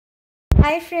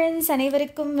Hi friends,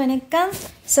 அனைவருக்கும் வணக்கம்.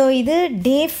 So இது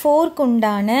டே 4க்கு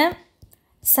உண்டான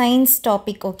சயின்ஸ்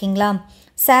டாபிக் ஓகேங்களா.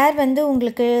 சார் வந்து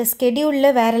உங்களுக்கு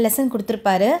ஸ்கெடியூலில் வேறு லெசன்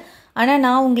கொடுத்துருப்பாரு. ஆனால்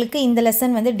நான் உங்களுக்கு இந்த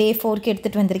லெசன் வந்து டே 4க்கு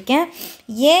எடுத்துகிட்டு வந்திருக்கேன்.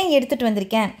 ஏன் எடுத்துகிட்டு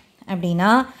வந்திருக்கேன்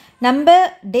அப்படின்னா, நம்ம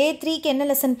டே 3க்கு என்ன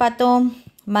லெசன் பார்த்தோம்?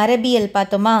 மரபியல்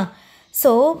பார்த்தோமா.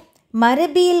 ஸோ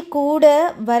மரபியல் கூட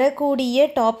வரக்கூடிய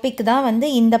டாபிக் தான் வந்து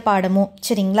இந்த பாடமும்,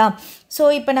 சரிங்களா. ஸோ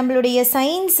இப்போ நம்மளுடைய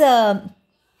சயின்ஸ்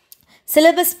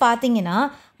சிலபஸ் பார்த்திங்கன்னா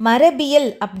மரபியல்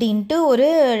அப்படின்ட்டு ஒரு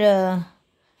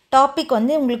டாபிக்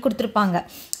வந்து உங்களுக்கு கொடுத்துருப்பாங்க.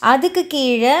 அதுக்கு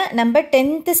கீழே நம்ம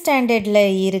 10th ஸ்டாண்டர்டில்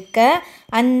இருக்க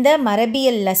அந்த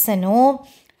மரபியல் லெசனும்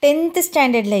 10th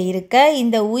ஸ்டாண்டர்டில் இருக்க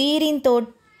இந்த உயிரின்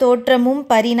தோற்றமும்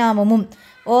பரிணாமமும்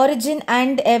origin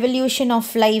and evolution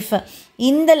of life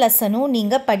இந்த லெசனும்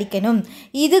நீங்கள் படிக்கணும்.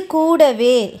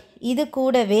 இது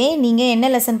கூடவே நீங்கள் என்ன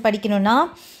லெசன் படிக்கணும்னா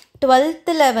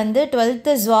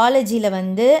 12th ஜுவாலஜியில்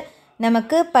வந்து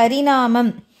நமக்கு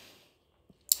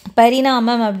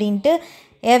பரிணாமம் அப்படின்ட்டு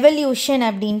எவல்யூஷன்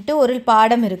அப்படின்ட்டு ஒரு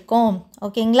பாடம் இருக்கும்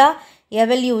ஓகேங்களா.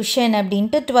 எவல்யூஷன்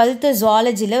அப்படின்ட்டு 12th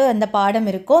ஜுவாலஜியில் அந்த பாடம்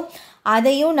இருக்கும்.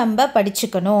 அதையும் நம்ம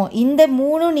படிச்சுக்கணும். இந்த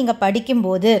மூணும் நீங்கள்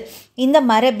படிக்கும்போது இந்த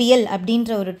மரபியல்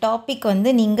அப்படின்ற ஒரு டாபிக் வந்து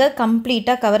நீங்கள்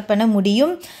கம்ப்ளீட்டாக கவர் பண்ண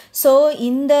முடியும். ஸோ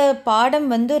இந்த பாடம்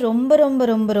வந்து ரொம்ப ரொம்ப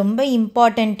ரொம்ப ரொம்ப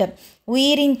இம்பார்ட்டண்ட்.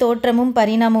 உயிரின் தோற்றமும்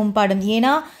பரிணாமமும் பாடம்.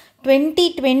 ஏன்னா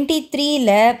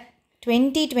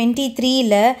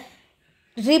 2023ல்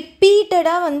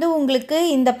ரிப்பீட்டடாக வந்து உங்களுக்கு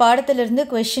இந்த பாடத்திலிருந்து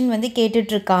கொஷின் வந்து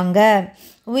கேட்டுட்ருக்காங்க.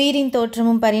 உயிரின்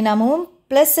தோற்றமும் பரிணாமமும்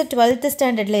ப்ளஸ் 12th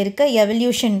ஸ்டாண்டர்டில் இருக்க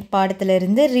எவல்யூஷன்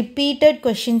பாடத்திலிருந்து ரிப்பீட்டட்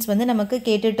கொஷின்ஸ் வந்து நமக்கு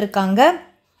கேட்டுட்ருக்காங்க.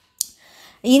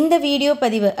 இந்த வீடியோ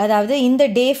பதிவு, அதாவது இந்த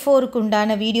டே 4க்கு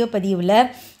உண்டான வீடியோ பதிவில்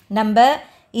நம்ம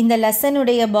இந்த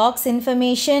லெசனுடைய box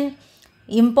information,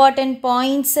 important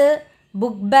points,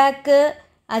 book bag,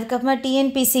 அதுக்கப்புறமா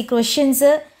டிஎன்பிசி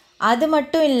கொஷின்ஸு, அது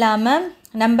மட்டும் இல்லாமல்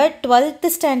நம்ம 12th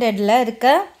ஸ்டாண்டர்டில்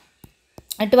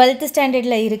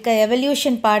இருக்க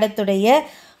எவல்யூஷன் பாடத்துடைய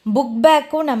புக்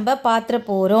பேக்கும் நம்ம பார்த்துட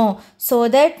போகிறோம். ஸோ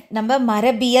தட் நம்ம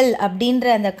மரபியல் அப்படின்ற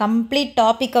அந்த கம்ப்ளீட்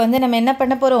டாப்பிக்கை வந்து நம்ம என்ன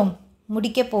பண்ண போகிறோம்?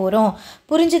 முடிக்க போகிறோம்.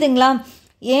 புரிஞ்சுதுங்களா?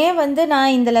 ஏன் வந்து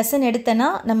நான் இந்த லெசன்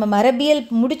எடுத்தேன்னா, நம்ம மரபியல்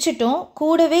முடிச்சிட்டோம்,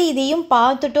 கூடவே இதையும்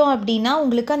பார்த்துட்டோம் அப்படின்னா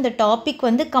உங்களுக்கு அந்த டாபிக்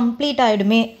வந்து கம்ப்ளீட்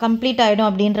ஆகிடும்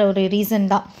அப்படின்ற ஒரு ரீசன்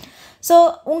தான். ஸோ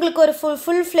உங்களுக்கு ஒரு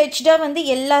ஃபுல் ஃப்ளெஜ்டாக வந்து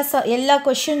எல்லா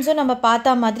கொஷின்ஸும் நம்ம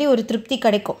பார்த்தா மாதிரி ஒரு திருப்தி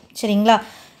கிடைக்கும், சரிங்களா.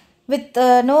 வித்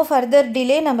நோ ஃபர்தர்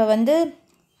டிலே நம்ம வந்து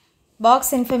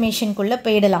பாக்ஸ் இன்ஃபர்மேஷனுக்குள்ளே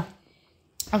போயிடலாம்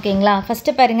ஓகேங்களா.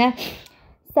 ஃபஸ்ட்டு பாருங்கள்,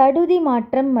 சடுதி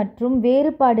மாற்றம் மற்றும்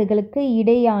வேறுபாடுகளுக்கு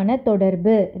இடையான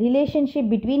தொடர்பு, relationship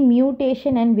between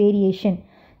mutation and variation.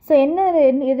 So என்ன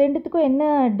ரெண்டுத்துக்கும் என்ன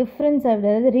டிஃப்ரென்ஸ்,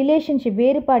 அதாவது ரிலேஷன்ஷிப்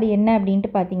வேறுபாடு என்ன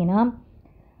அப்படின்ட்டு பார்த்தீங்கன்னா,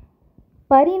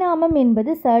 பரிணாமம்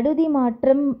என்பது சடுதி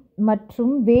மாற்றம்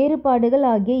மற்றும் வேறுபாடுகள்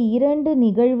ஆகிய 2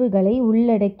 நிகழ்வுகளை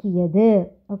உள்ளடக்கியது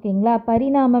ஓகேங்களா.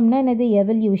 பரிணாமம்னா என்னது?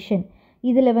 எவல்யூஷன்.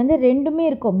 இதில் வந்து ரெண்டுமே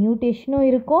இருக்கும், மியூட்டேஷனும்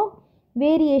இருக்கும்,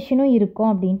 வேரியேஷனும் இருக்கும்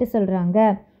அப்படின்ட்டு சொல்கிறாங்க.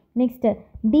 நெக்ஸ்ட்டு,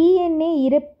 டிஎன்ஏ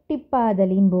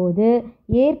இரட்டிப்பாதலின் போது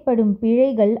ஏற்படும்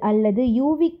பிழைகள் அல்லது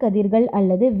யூவி கதிர்கள்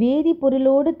அல்லது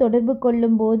வேதிப்பொருளோடு தொடர்பு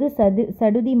கொள்ளும் போது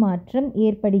சடுதி மாற்றம்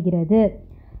ஏற்படுகிறது.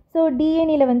 ஸோ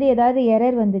டிஎன்ஏல வந்து ஏதாவது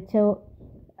எரர் வந்துச்சோ,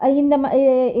 இந்த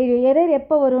எரர்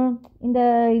எப்போ வரும்? இந்த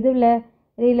இதில்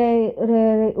இல்லை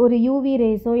ஒரு யூவி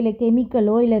ரேஸோ இல்லை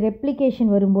கெமிக்கலோ இல்லை ரெப்ளிகேஷன்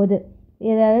வரும்போது,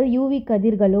 ஏதாவது யூவி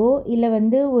கதிர்களோ இல்லை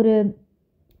வந்து ஒரு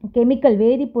கெமிக்கல்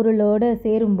வேதிப்பொருளோடு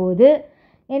சேரும்போது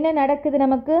என்ன நடக்குது?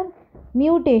 நமக்கு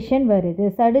மியூட்டேஷன் வருது,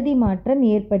 சடுதி மாற்றம்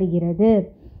ஏற்படுகிறது.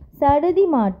 சடுதி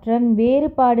மாற்றம்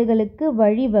வேறுபாடுகளுக்கு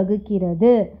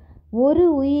வழிவகுக்கிறது. ஒரு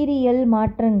உயிரியல்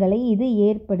மாற்றங்களை இது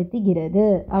ஏற்படுத்துகிறது.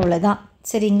 அவ்வளோதான்,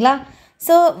 சரிங்களா.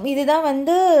 ஸோ இதுதான்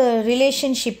வந்து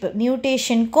ரிலேஷன்ஷிப்பு,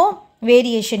 மியூட்டேஷனுக்கும்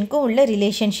வேரியேஷனுக்கும் உள்ள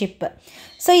ரிலேஷன்ஷிப்பு.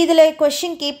 ஸோ இதில்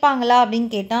கொஷின் கேட்பாங்களா அப்படின்னு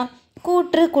கேட்டால்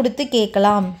கூற்று கொடுத்து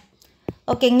கேட்கலாம்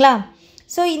ஓகேங்களா.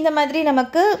 ஸோ இந்த மாதிரி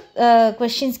நமக்கு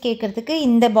கொஷின்ஸ் கேட்குறதுக்கு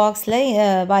இந்த பாக்ஸில்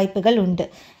வாய்ப்புகள் உண்டு.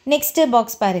 நெக்ஸ்ட்டு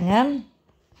பாக்ஸ் பாருங்கள்,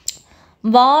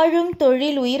 வாழும்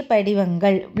தொழில் உயிர்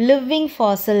படிவங்கள், லிவிங்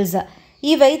ஃபாசில்ஸ்.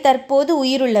 இவை தற்போது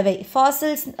உயிருள்ளவை.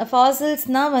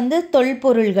 ஃபாசில்ஸ்னால் வந்து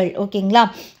தொல்பொருள்கள் ஓகேங்களா.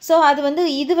 ஸோ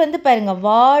இது வந்து பாருங்கள்,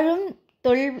 வாழும்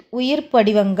உயிர்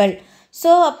படிவங்கள்.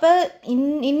 ஸோ அப்போ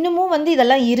இன்னமும் வந்து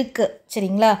இதெல்லாம் இருக்குது,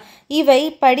 சரிங்களா. இவை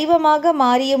படிவமாக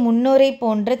மாறிய முன்னோரை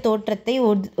போன்ற தோற்றத்தை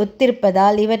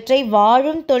ஒத்திருப்பதால் இவற்றை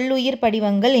வாழும் தொல்லுயிர்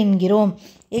படிவங்கள் என்கிறோம்.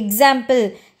 எக்ஸாம்பிள்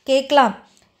கேட்கலாம்.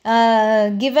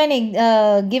 give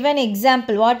an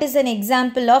example. What is an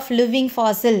example of living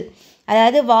fossil?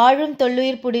 அதாவது வாழும்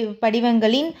தொல்லுயிர்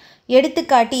படிவங்களின்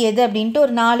எடுத்துக்காட்டு எது அப்படின்ட்டு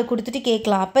ஒரு 4 கொடுத்துட்டு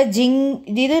கேட்கலாம். அப்போ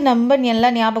இது நம்ம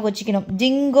எல்லாம் ஞாபகம் வச்சுக்கணும்.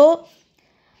 ஜிங்கோ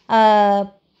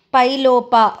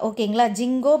பைலோப்பா. ஓகேங்களா,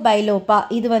 ஜிங்கோ பைலோப்பா.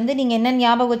 இது வந்து நீங்கள் என்ன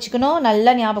ஞாபகம் வச்சுக்கணும்,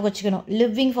 நல்லா ஞாபகம் வச்சுக்கணும்.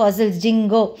 லிவிங் ஃபாசில்ஸ்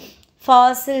ஜிங்கோ,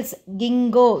 ஃபாசில்ஸ்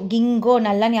கிங்கோ, கிங்கோ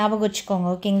நல்லா ஞாபகம் வச்சுக்கோங்க.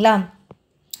 ஓகேங்களா.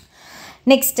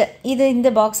 நெக்ஸ்ட்டு இது இந்த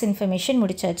பாக்ஸ் இன்ஃபர்மேஷன்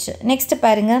முடிச்சாச்சு. நெக்ஸ்ட்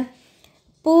பாருங்கள்,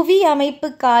 புவி அமைப்பு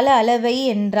கால அளவை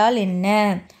என்றால் என்ன?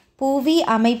 புவி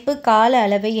அமைப்பு கால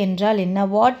அளவை என்றால் என்ன?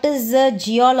 What is the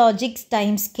ஜியாலஜிக்ஸ்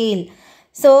time scale?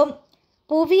 So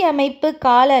புவி அமைப்பு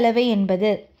கால அளவை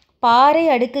என்பது பாறை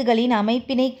அடுக்குகளின்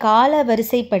அமைப்பினை கால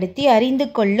வரிசைப்படுத்தி அறிந்து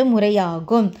கொள்ளும்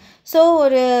முறையாகும். ஸோ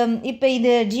இப்போ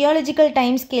இது ஜியாலஜிக்கல்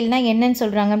டைம் ஸ்கேல்னால் என்னன்னு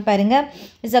சொல்கிறாங்கன்னு பாருங்கள்.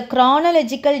 It's a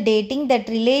chronological dating that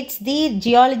relates the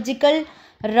geological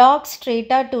rock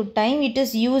strata to time. It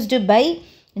is used by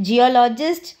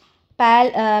geologists,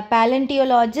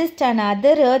 paleontologists and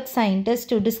other earth scientists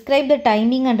to describe the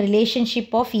timing and relationship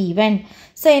of event.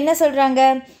 So என்ன சொல்கிறாங்க,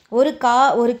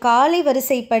 ஒரு காலை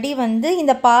வரிசைப்படி வந்து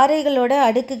இந்த பாறைகளோட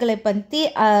அடுக்குகளை பற்றி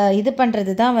இது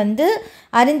பண்ணுறது தான் வந்து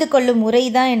அறிந்து கொள்ளும் முறை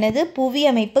தான் என்னது, புவி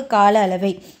அமைப்பு கால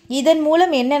அளவை. இதன்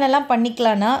மூலம் என்னென்னலாம்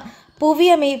பண்ணிக்கலான்னா, புவி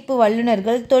அமைப்பு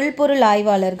வல்லுநர்கள், தொல்பொருள்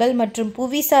ஆய்வாளர்கள் மற்றும்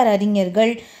புவிசார்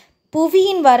அறிஞர்கள்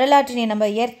புவியின் வரலாற்றினை நம்ம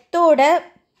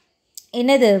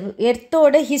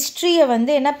எர்த்தோட ஹிஸ்ட்ரியை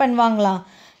வந்து என்ன பண்ணுவாங்களாம்,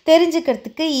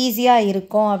 தெரிஞ்சுக்கிறதுக்கு ஈஸியாக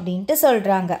இருக்கும் அப்படின்ட்டு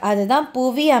சொல்கிறாங்க. அதுதான்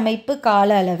புவி அமைப்பு கால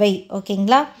அளவை.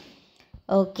 ஓகேங்களா.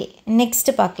 ஓகே,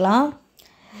 நெக்ஸ்ட்டு பார்க்கலாம்.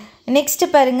 நெக்ஸ்ட்டு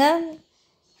பாருங்கள்,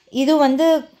 இது வந்து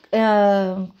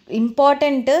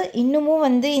இம்பார்ட்டண்ட்டு. இன்னமும்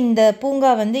வந்து இந்த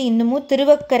பூங்கா வந்து இன்னமும்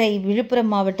திருவக்கரை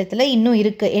விழுப்புரம் மாவட்டத்தில் இன்னும்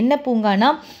இருக்குது. என்ன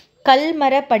பூங்கானா,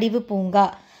 கல்மர படிவு பூங்கா,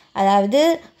 அதாவது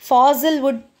ஃபாசில்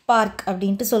வுட் பார்க்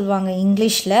அப்படின்ட்டு சொல்லுவாங்க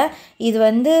இங்கிலீஷில். இது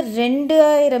வந்து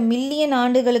 2000 மில்லியன்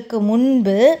ஆண்டுகளுக்கு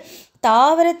முன்பு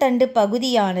தாவரத்தண்டு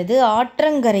பகுதியானது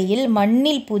ஆற்றங்கரையில்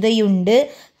மண்ணில் புதையுண்டு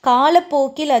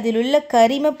காலப்போக்கில் அதிலுள்ள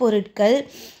கரிம பொருட்கள்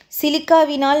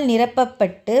சிலிக்காவினால்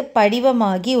நிரப்பப்பட்டு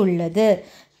படிவமாகி உள்ளது.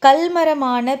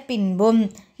 கல்மரமான பின்பும்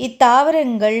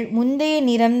இத்தாவரங்கள் முந்தைய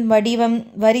நிறம், வடிவம்,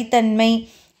 வரித்தன்மை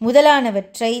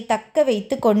முதலானவற்றை தக்க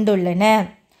வைத்து கொண்டுள்ளன.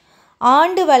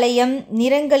 ஆண்டு வளையம்,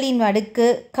 நிறங்களின் அடுக்கு,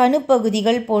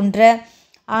 கணுப்பகுதிகள் போன்ற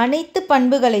அனைத்து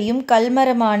பண்புகளையும்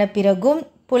கல்மரமான பிறகும்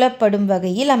புலப்படும்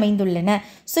வகையில் அமைந்துள்ளன.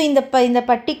 ஸோ இந்த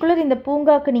பர்டிகுலர் இந்த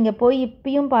பூங்காவுக்கு நீங்கள் போய்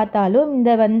இப்பயும் பார்த்தாலும்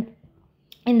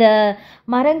இந்த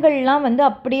மரங்கள்லாம் வந்து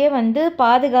அப்படியே வந்து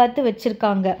பாதுகாத்து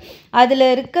வச்சுருக்காங்க. அதில்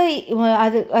இருக்க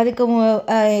அதுக்கு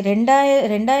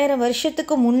 2000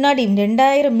 வருஷத்துக்கு முன்னாடி,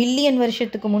 2000 மில்லியன்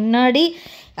வருஷத்துக்கு முன்னாடி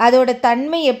அதோட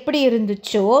தன்மை எப்படி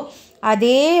இருந்துச்சோ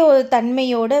அதே ஒரு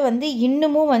தன்மையோடு வந்து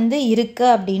இன்னமும் வந்து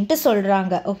இருக்குது அப்படின்ட்டு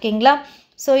சொல்கிறாங்க. ஓகேங்களா.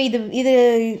 ஸோ இது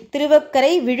திருவக்கரை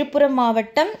விழுப்புரம்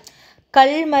மாவட்டம்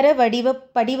கல்மர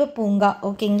படிவ பூங்கா.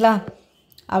 ஓகேங்களா,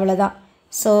 அவ்வளோதான்.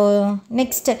 ஸோ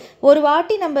நெக்ஸ்ட்டு ஒரு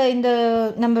வாட்டி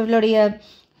நம்மளுடைய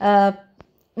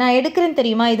நான் எடுக்கிறேன்னு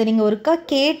தெரியுமா, இதை நீங்கள் ஒருக்கா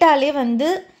கேட்டாலே வந்து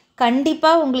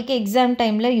கண்டிப்பாக உங்களுக்கு எக்ஸாம்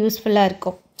டைமில் யூஸ்ஃபுல்லாக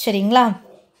இருக்கும். சரிங்களா.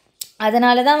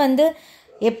 அதனால தான் வந்து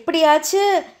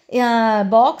எப்படியாச்சும்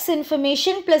பாக்ஸ்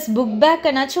இன்ஃபர்மேஷன் ப்ளஸ் புக்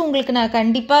பேக்கனாச்சும் உங்களுக்கு நான்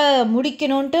கண்டிப்பாக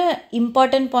முடிக்கணுன்ட்டு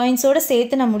இம்பார்ட்டண்ட் பாயிண்ட்ஸோடு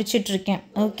சேர்த்து நான் முடிச்சிட்ருக்கேன்.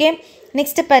 ஓகே,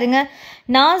 நெக்ஸ்ட்டு பாருங்கள்.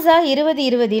 நாசா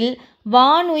 2020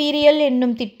 வான் உயிரியல்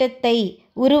என்னும் திட்டத்தை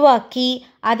உருவாக்கி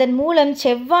அதன் மூலம்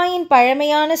செவ்வாயின்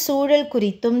பழமையான சூழல்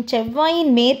குறித்தும்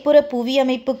செவ்வாயின் மேற்புற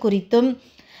புவியமைப்பு குறித்தும்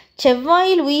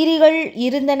செவ்வாயில் உயிரிகள்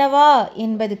இருந்தனவா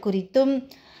என்பது குறித்தும்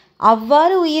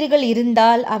அவ்வாறு உயிர்கள்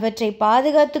இருந்தால் அவற்றை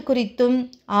பாதுகாத்து குறித்தும்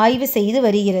ஆய்வு செய்து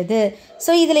வருகிறது.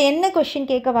 ஸோ இதில் என்ன கொஷின்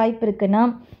கேட்க வாய்ப்பு இருக்குன்னா,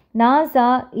 நாசா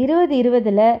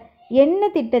 2020 என்ன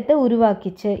திட்டத்தை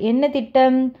உருவாக்கிச்சு? என்ன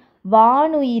திட்டம்?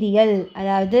 வானுயிரியல்.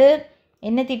 அதாவது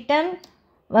என்ன திட்டம்?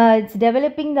 It's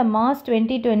developing the Mars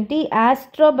 2020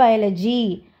 astrobiology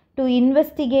to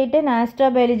investigate and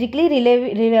ஆஸ்ட்ரோபயாலஜிக்கலி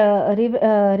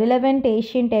relevant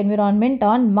ஏஷியன்ட் environment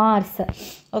on Mars.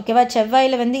 ஓகேவா.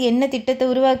 செவ்வாயில் வந்து என்ன திட்டத்தை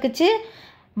உருவாக்குச்சு?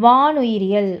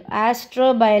 வானுயிரியல்,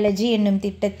 ஆஸ்ட்ரோபயாலஜி என்னும்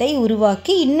திட்டத்தை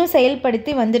உருவாக்கி இன்னும்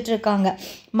செயல்படுத்தி வந்துட்டுருக்காங்க.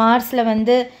 மார்ஸில்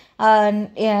வந்து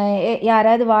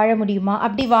யாராவது வாழ முடியுமா,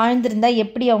 அப்படி வாழ்ந்திருந்தால்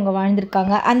எப்படி அவங்க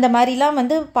வாழ்ந்திருக்காங்க, அந்த மாதிரிலாம்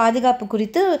வந்து பாதுகாப்பு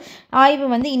குறித்து ஆய்வு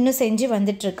வந்து இன்னும் செஞ்சு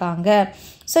வந்துட்டுருக்காங்க.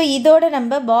 ஸோ இதோட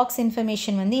நம்ம பாக்ஸ்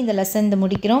இன்ஃபர்மேஷன் வந்து இந்த லெசன்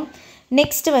முடிக்கிறோம்.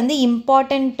 நெக்ஸ்ட்டு வந்து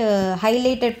இம்பார்ட்டண்ட்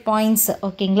ஹைலைட்டட் பாயிண்ட்ஸ்.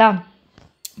 ஓகேங்களா,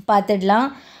 பார்த்துடலாம்.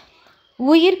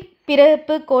 உயிர்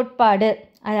பிறப்பு கோட்பாடு,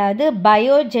 அதாவது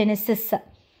பயோஜெனசிஸ்,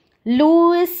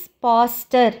 லூயிஸ்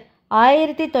பாஸ்டர்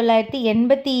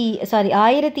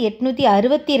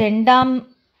 1862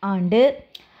 ஆண்டு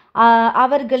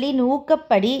அவர்களின்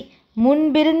ஊக்கப்படி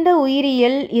முன்பிருந்த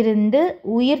உயிரியல் இருந்து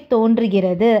உயிர்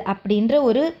தோன்றுகிறது அப்படின்ற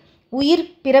ஒரு உயிர்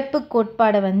பிறப்பு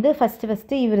கோட்பாடை வந்து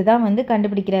ஃபஸ்ட்டு இவர் தான் வந்து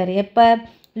கண்டுபிடிக்கிறாரு. எப்போ?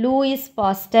 Louis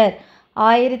Pasteur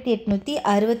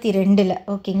 1862.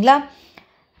 ஓகேங்களா.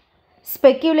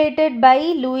 speculated by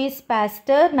Louis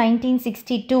Pasteur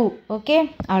 1962. Okay,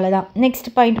 அவ்வளோதான். நெக்ஸ்ட்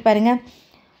பாயிண்ட் பாருங்கள்.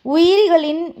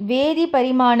 உயிரிகளின் வேதி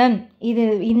பரிமாணம்.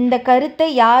 இந்த கருத்தை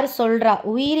யார் சொல்கிறா?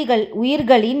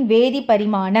 உயிர்களின் வேதி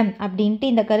பரிமாணம் அப்படின்ட்டு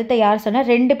இந்த கருத்தை யார் சொன்னால்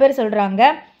 2 பேர் சொல்கிறாங்க.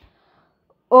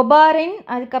 ஒபாரின்,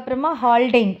 அதுக்கப்புறமா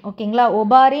ஹால்டெயின். ஓகேங்களா,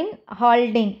 ஒபாரின்,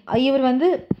 ஹால்டெயின். இவர் வந்து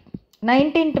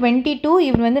 1922,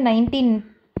 இவர் வந்து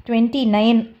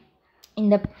 1929.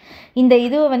 இந்த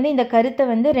இதுவை வந்து இந்த கருத்தை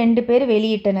வந்து 2 பேர்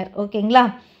வெளியிட்டனர். ஓகேங்களா,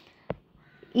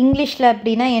 இங்கிலீஷில்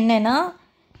அப்படின்னா என்னென்னா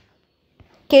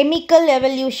கெமிக்கல்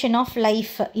எவல்யூஷன் ஆஃப்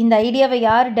லைஃப். இந்த ஐடியாவை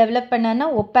யார் டெவலப் பண்ணான்னா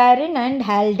ஒபாரின் அண்ட்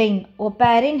ஹால்டெயின்.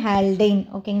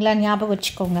 ஓகேங்களா, ஞாபகம்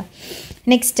வச்சுக்கோங்க.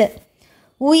 நெக்ஸ்ட்டு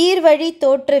உயிர் வழி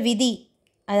தோற்ற விதி,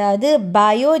 அதாவது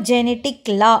பயோஜெனட்டிக்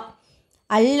லா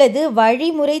அல்லது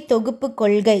வழிமுறை தொகுப்பு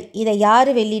கொள்கை. இதை யார்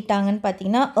வெளியிட்டாங்கன்னு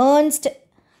பார்த்தீங்கன்னா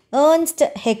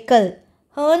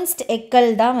ஏர்ன்ஸ்ட் ஹெக்கல்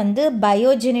தான் வந்து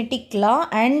பயோஜெனட்டிக் லா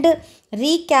அண்ட்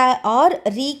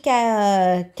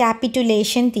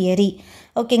ரீகேபிட்டுலேஷன் தியரி.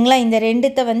 ஓகேங்களா, இந்த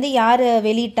 2த்தை வந்து யார்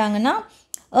வெளியிட்டாங்கன்னா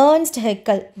ஏர்ன்ஸ்ட்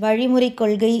ஹெக்கல். வழிமுறை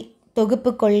கொள்கை,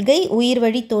 தொகுப்பு கொள்கை, உயிர்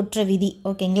வழி தோற்ற விதி.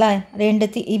 ஓகேங்களா,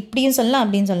 2 இப்படியும் சொல்லலாம்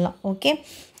அப்படின்னு சொல்லலாம். ஓகே,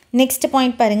 நெக்ஸ்ட்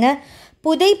பாயிண்ட் பாருங்கள்.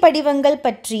 புதைப்படிவங்கள்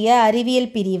பற்றிய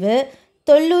அறிவியல் பிரிவு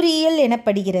தொல்லுயிரியல்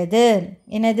எனப்படுகிறது.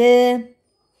 என்னது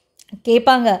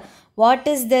கேட்பாங்க, what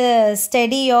is the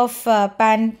study of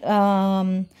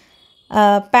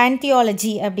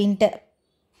பேந்தியாலஜி அப்படின்ட்டு.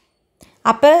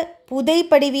 அப்போ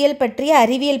புதைப்படிவியல் பற்றிய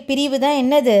அறிவியல் பிரிவு தான்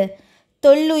என்னது?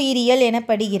 தொல்லுயிரியல்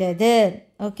எனப்படுகிறது.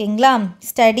 ஓகேங்களா,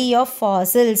 study of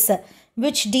fossils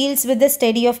which deals with the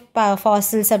study of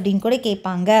fossils அப்படின்னு கூட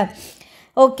கேட்பாங்க.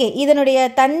 ஓகே, இதனுடைய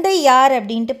தந்தை யார்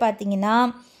அப்படின்ட்டு பார்த்தீங்கன்னா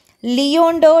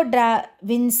லியோண்டோ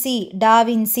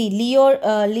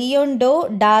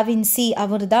டாவின்சி.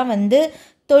 அவர் தான் வந்து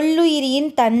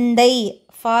தொல்லுயிரியின் தந்தை,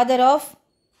 ஃபாதர் ஆஃப்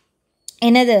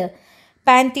என்னது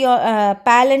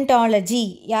பேலண்டாலஜி.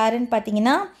 யாருன்னு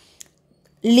பார்த்தீங்கன்னா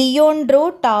லியோண்ட்ரோ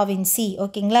டாவின்சி.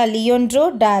 ஓகேங்களா, லியோண்ட்ரோ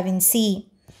டாவின்சி.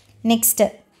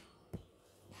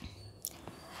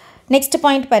 நெக்ஸ்ட்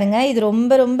பாயிண்ட் பாருங்கள். இது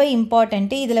ரொம்ப ரொம்ப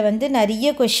இம்பார்ட்டண்ட்டு. இதில் வந்து நிறைய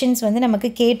கொஷின்ஸ் வந்து நமக்கு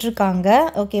கேட்டிருக்காங்க.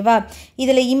 ஓகேவா,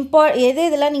 இதில்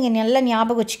இதெல்லாம் நீங்கள் நல்லா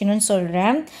ஞாபகம் வச்சுக்கணும்னு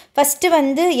சொல்கிறேன். ஃபஸ்ட்டு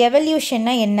வந்து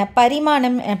எவல்யூஷன்னா என்ன,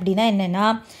 பரிமாணம் அப்படின்னா என்னென்னா,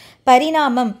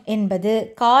 பரிணாமம் என்பது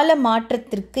கால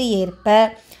மாற்றத்திற்கு ஏற்ப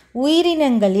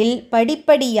உயிரினங்களில்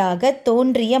படிப்படியாக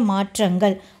தோன்றிய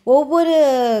மாற்றங்கள். ஒவ்வொரு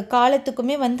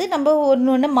காலத்துக்குமே வந்து நம்ம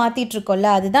ஒன்று மாற்றிட்டுருக்கோம்ல,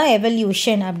 அதுதான்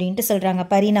எவல்யூஷன் அப்படின்ட்டு சொல்கிறாங்க,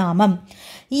 பரிணாமம்.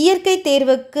 இயற்கை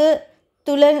தேர்வுக்கு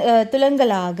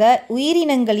துலங்களாக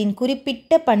உயிரினங்களின்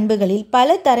குறிப்பிட்ட பண்புகளில்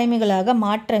பல தலைமைகளாக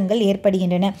மாற்றங்கள்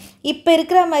ஏற்படுகின்றன. இப்போ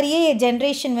இருக்கிற மாதிரியே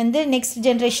ஜென்ரேஷன் வந்து நெக்ஸ்ட்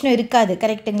ஜென்ரேஷனும் இருக்காது.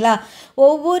 கரெக்டுங்களா,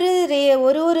 ஒரு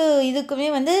இதுக்குமே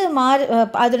வந்து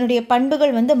அதனுடைய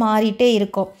பண்புகள் வந்து மாறிட்டே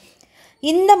இருக்கும்.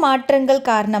 இந்த மாற்றங்கள்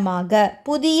காரணமாக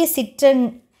புதிய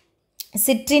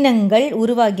சிற்றினங்கள்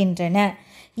உருவாகின்றன.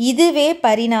 இதுவே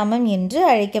பரிணாமம் என்று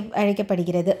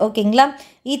அழைக்கப்படுகிறது. ஓகேங்களா,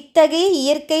 இத்தகைய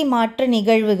இயற்கை மாற்ற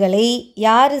நிகழ்வுகளை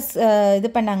யார் இது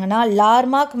பண்ணாங்கன்னா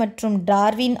லார்மாக் மற்றும்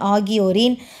டார்வின்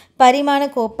ஆகியோரின் பரிமாண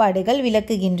கோட்பாடுகள்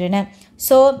விளக்குகின்றன.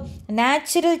 So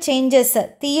natural changes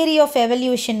theory of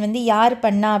evolution வந்து யார்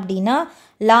பண்ணா அப்படின்னா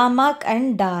லார்மாக்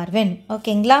அண்ட் டார்வின்.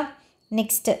 ஓகேங்களா,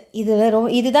 நெக்ஸ்ட்டு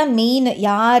இதுதான் மெயின்.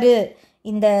 யார்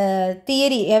இந்த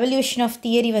தியரி எவல்யூஷன் ஆஃப்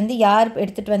தியரி வந்து யார்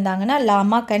எடுத்துகிட்டு வந்தாங்கன்னா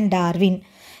லார்மாக் அண்ட் டார்வின்.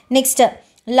 நெக்ஸ்ட்டு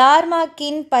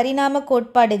லார்மாக்கின் பரிணாம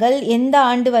கோட்பாடுகள் எந்த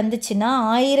ஆண்டு வந்துச்சுன்னா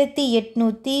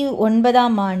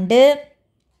 1809 ஆண்டு.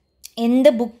 எந்த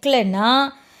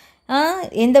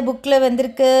புக்கில்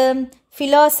வந்திருக்கு?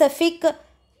 ஃபிலாசபிக்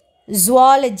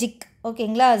ஜுவாலஜிக்.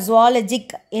 ஓகேங்களா,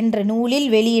 ஜுவாலஜிக் என்ற நூலில்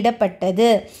வெளியிடப்பட்டது.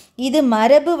 இது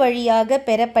மரபு வழியாக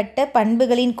பெறப்பட்ட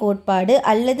பண்புகளின் கோட்பாடு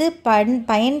அல்லது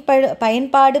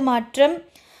பயன்பாடு மற்றும்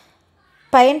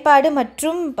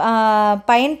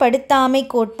பயன்படுத்தாமை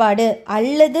கோட்பாடு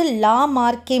அல்லது லா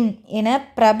மார்க்கிம் என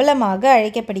பிரபலமாக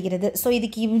அழைக்கப்படுகிறது. ஸோ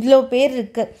இதுக்கு இவ்வளோ பேர்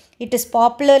இருக்குது. It is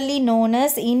popularly known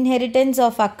as inheritance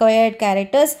of acquired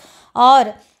characters are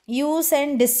use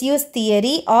and disuse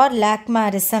theory R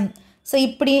லாக்மாரிசம். So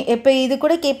இப்போ இது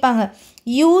கூட கேட்பாங்க,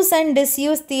 யூஸ் அண்ட்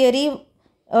டிஸ்யூஸ் தியரி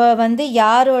வந்து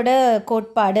யாரோட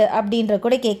கோட்பாடு அப்படின்ற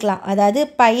கூட கேட்கலாம். அதாவது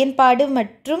பயன்பாடு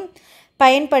மற்றும்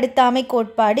பயன்படுத்தாமை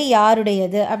கோட்பாடு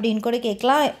யாருடையது அப்படின்னு கூட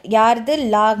கேட்கலாம். யாருது?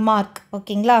 லார்மார்க்.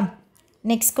 ஓகேங்களா,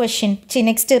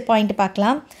 நெக்ஸ்ட் பாயிண்ட்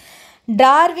பார்க்கலாம்.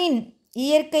 டார்வின்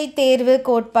இயற்கை தேர்வு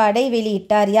கோட்பாடை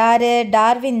வெளியிட்டார். யார்?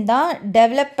 டார்வின் தான்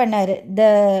டெவலப் பண்ணார்.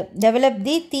 Develop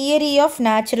the theory of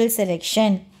natural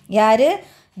selection. யார்?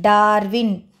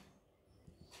 டார்வின்.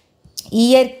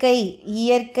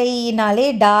 இயற்கைனாலே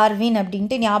டார்வின்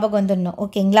அப்படின்ட்டு ஞாபகம் வந்துடணும்.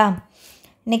 ஓகேங்களா,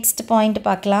 நெக்ஸ்ட் பாயிண்ட்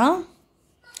பார்க்கலாம்.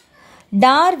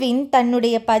 டார்வின்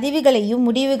தன்னுடைய பதிவுகளையும்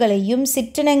முடிவுகளையும்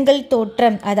சிற்றினங்கள்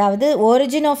தோற்றம் அதாவது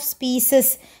ஒரிஜின் ஆஃப்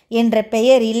ஸ்பீசிஸ் என்ற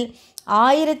பெயரில்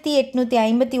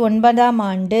 1859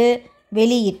 ஆண்டு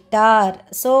வெளியிட்டார்.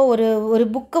 ஸோ ஒரு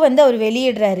புக்கு வந்து அவர்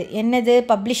வெளியிடுறாரு. என்னது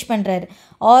பப்ளிஷ் பண்ணுறாரு?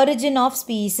 Origin of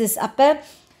species. அப்போ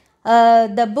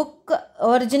the book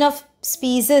origin of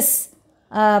species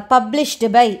published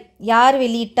by யார்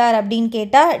வெளியிட்டார் அப்படின்னு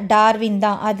கேட்டால் டார்வின்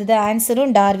தான். அதுதான்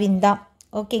ஆன்சரும் டார்வின் தான்.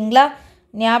 ஓகேங்களா,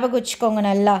 ஞாபகம் வச்சுக்கோங்க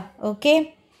நல்லா. ஓகே,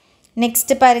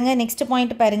 நெக்ஸ்ட்டு பாருங்கள், நெக்ஸ்ட்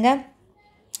பாயிண்ட் பாருங்கள்.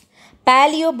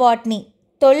 பாலியோபாட்னி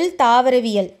தொல்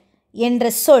தாவரவியல் என்ற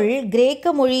சொல்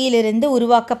கிரேக்க மொழியிலிருந்து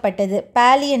உருவாக்கப்பட்டது.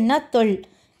 பாலியன்னா தொல்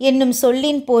என்னும்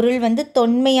சொல்லின் பொருள் வந்து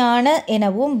தொன்மையான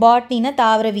எனவும் பாட்னினா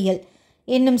தாவரவியல்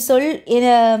என்னும் சொல்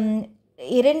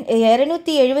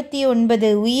 279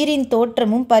 உயிரின்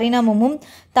தோற்றமும் பரிணாமமும்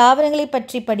தாவரங்களை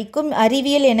பற்றி படிக்கும்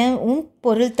அறிவியல் எனவும்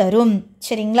பொருள் தரும்.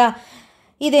 சரிங்களா,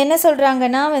 இது என்ன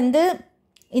சொல்கிறாங்கன்னா வந்து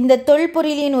இந்த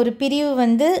தொல்பொருளின் ஒரு பிரிவு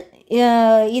வந்து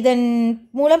இதன்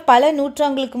மூலம் பல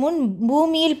நூற்றாண்டுகளுக்கு முன்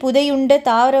பூமியில் புதையுண்ட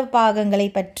தாவர பாகங்களை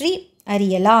பற்றி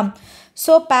அறியலாம்.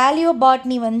 ஸோ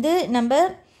பாலியோபாட்னி வந்து நம்ம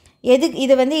இது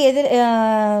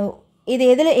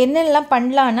எதில் என்னெல்லாம்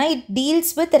பண்ணலான்னா it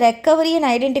deals with recovery and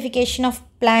identification of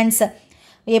plants.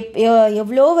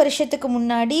 எவ்வளோ வருஷத்துக்கு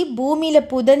முன்னாடி பூமியில்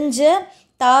புதைஞ்ச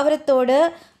தாவரத்தோட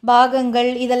பாகங்கள்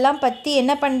இதெல்லாம் பற்றி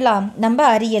என்ன பண்ணலாம், நம்ம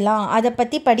அறியலாம். அதை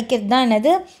பற்றி படிக்கிறது தான்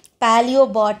என்னது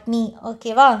பாலியோபாட்னி.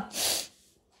 ஓகேவா?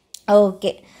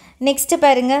 ஓகே, நெக்ஸ்ட்டு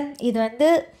பாருங்கள். இது வந்து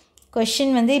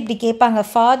கொஷின் வந்து இப்படி கேட்பாங்க.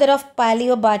 ஃபாதர் ஆஃப்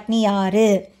பாலியோபாட்னி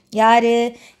யார்?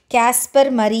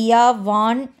 காஸ்பர் மரியா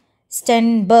வான்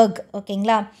ஸ்டென்பர்க்.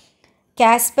 ஓகேங்களா,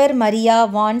 Casper Maria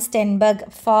van Sternberg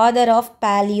father of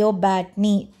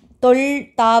பாலியோபாட்னி, தொல்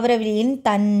தாவரவியலின்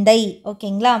தந்தை.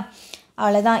 ஓகேங்களா,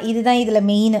 அவ்வளோதான். இதுதான் இதில்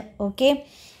மெயின். ஓகே,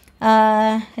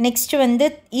 நெக்ஸ்ட் வந்து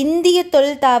இந்திய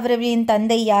தொல் தாவரவியலின்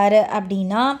தந்தை யார்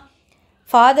அப்படின்னா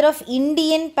ஃபாதர் ஆஃப்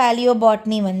இந்தியன்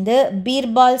பாலியோபாட்னி வந்து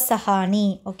பீர்பால் சஹானி.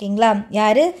 ஓகேங்களா,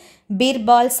 யார்?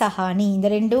 பீர்பால் சஹானி. இந்த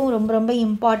ரெண்டும் ரொம்ப ரொம்ப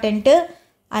இம்பார்ட்டண்ட்டு.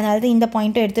 அதனால தான் இந்த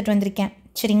பாயிண்ட்டும் எடுத்துகிட்டு வந்திருக்கேன்.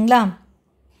 சரிங்களா,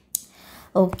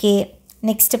 ஓகே,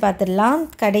 நெக்ஸ்ட்டு பார்த்துடலாம்.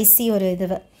 கடைசி ஒரு இது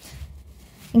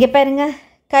இங்கே பாருங்கள்.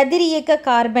 கதிரியக்க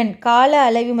கார்பன் கால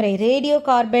அளவு முறை radio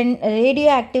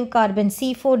active carbon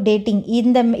C4 dating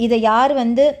இதை யார்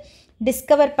வந்து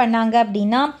டிஸ்கவர் பண்ணாங்க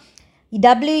அப்படின்னா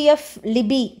WF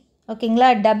லிபி. ஓகேங்களா,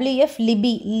 WF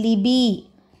லிபி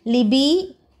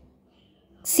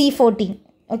C14.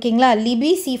 ஓகேங்களா,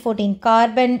 லிபி C14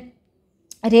 carbon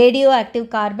radio active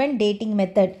carbon dating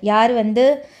method யார் வந்து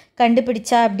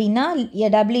கண்டுபிடிச்சா அப்படின்னா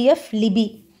WF லிபி.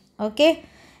 ஓகே,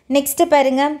 நெக்ஸ்ட்டு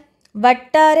பாருங்கள்.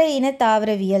 வட்டார இன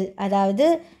தாவரவியல் அதாவது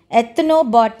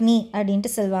எத்னோபாட்னி அப்படின்ட்டு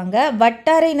சொல்லுவாங்க.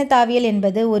 வட்டார இன தாவரவியல்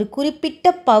என்பது ஒரு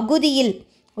குறிப்பிட்ட பகுதியில்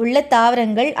உள்ள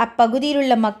தாவரங்கள் அப்பகுதியில்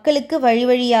உள்ள மக்களுக்கு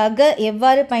வழியாக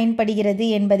எவ்வாறு பயன்படுகிறது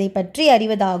என்பதை பற்றி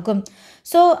அறிவதாகும்.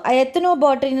 ஸோ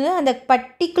எத்னோபாட்னின்னா அந்த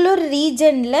பர்டிகுலர்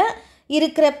ரீஜனில்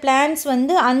இருக்கிற பிளான்ஸ்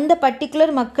வந்து அந்த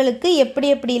பர்டிகுலர் மக்களுக்கு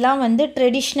எப்படிலாம் வந்து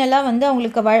ட்ரெடிஷ்னலாக வந்து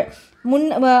அவங்களுக்கு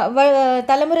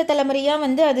தலைமுறையாக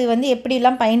வந்து அது வந்து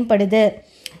எப்படிலாம் பயன்படுது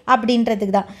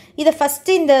அப்படின்றதுக்கு தான். இதை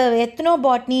ஃபஸ்ட்டு இந்த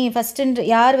எத்னோபாட்னி ஃபஸ்ட்டு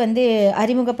யார் வந்து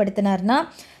அறிமுகப்படுத்தினார்னா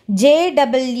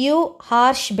JW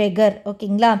ஹார்ஷ்பெகர்.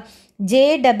 ஓகேங்களா,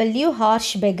 JW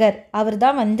ஹார்ஷ்பெகர் அவர்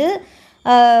தான் வந்து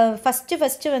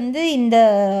ஃபஸ்ட்டு வந்து இந்த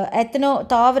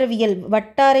தாவரவியல்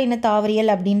வட்டார இன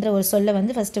தாவரியல் அப்படின்ற ஒரு சொல்லை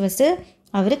வந்து ஃபஸ்ட்டு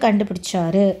அவர்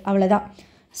கண்டுபிடிச்சார். அவ்வளோதான்.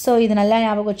 ஸோ இது நல்லா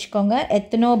ஞாபகம் வச்சுக்கோங்க.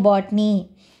 Ethnobotany.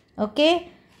 Okay,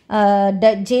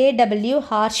 JW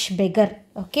ஹார்ஷ்பெகர்.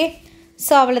 Okay,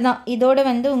 so அவ்வளோதான். இதோட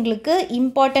வந்து உங்களுக்கு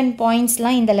இம்பார்ட்டண்ட்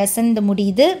பாயிண்ட்ஸ்லாம் இந்த லெசன்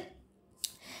முடியுது.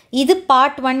 இது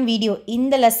பார்ட் 1 வீடியோ.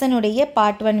 இந்த லெசனுடைய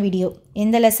பார்ட் 1 வீடியோ.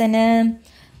 எந்த லெசனு?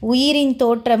 உயிரின்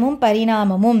தோற்றமும்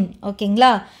பரிணாமமும்.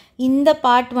 ஓகேங்களா, இந்த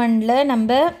பார்ட் 1ல்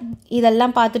நம்ம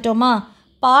இதெல்லாம் பார்த்துட்டோமா?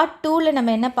 பார்ட் 2ல்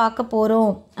நம்ம என்ன பார்க்க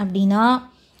போகிறோம் அப்படின்னா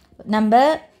நம்ம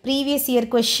ப்ரீவியஸ்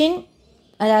இயர் கொஷின்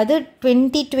அதாவது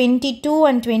 2022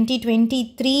 அண்ட்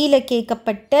 2023ல்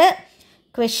கேட்கப்பட்ட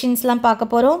கொஷின்ஸ்லாம்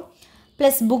பார்க்க போகிறோம்.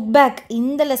 ப்ளஸ் புக் பேக்,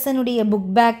 இந்த லெசனுடைய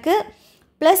புக் பேக்கு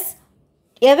ப்ளஸ்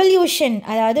எவல்யூஷன்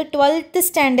அதாவது 12th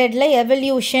ஸ்டாண்டர்டில்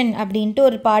எவல்யூஷன் அப்படின்ட்டு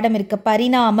ஒரு பாடம் இருக்குது,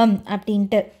 பரிணாமம்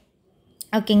அப்படின்ட்டு.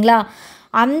 ஓகேங்களா,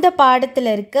 அந்த பாடத்தில்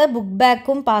இருக்க புக்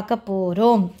பேக்கும் பார்க்க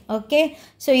போகிறோம். ஓகே,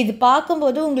 ஸோ இது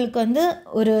பார்க்கும்போது உங்களுக்கு வந்து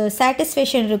ஒரு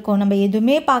சாட்டிஸ்ஃபேக்ஷன் இருக்கும். நம்ம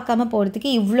எதுவுமே பார்க்காம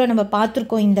போகிறதுக்கு இவ்வளோ நம்ம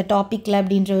பார்த்துருக்கோம் இந்த டாப்பிக்கில்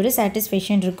அப்படின்ற ஒரு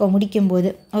சாட்டிஸ்ஃபேக்ஷன் இருக்கும்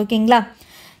முடிக்கும்போது. ஓகேங்களா,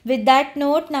 வித் தட்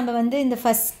நோட் நம்ம வந்து இந்த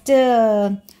ஃபஸ்ட்டு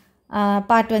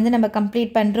பார்ட் வந்து நம்ம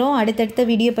கம்ப்ளீட் பண்ணுறோம். அடுத்தடுத்த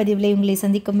வீடியோ பதிவில் உங்களை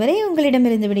சந்திக்கும் வரை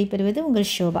உங்களிடமிருந்து விடைபெறுவது உங்கள்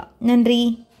ஷோபா. நன்றி.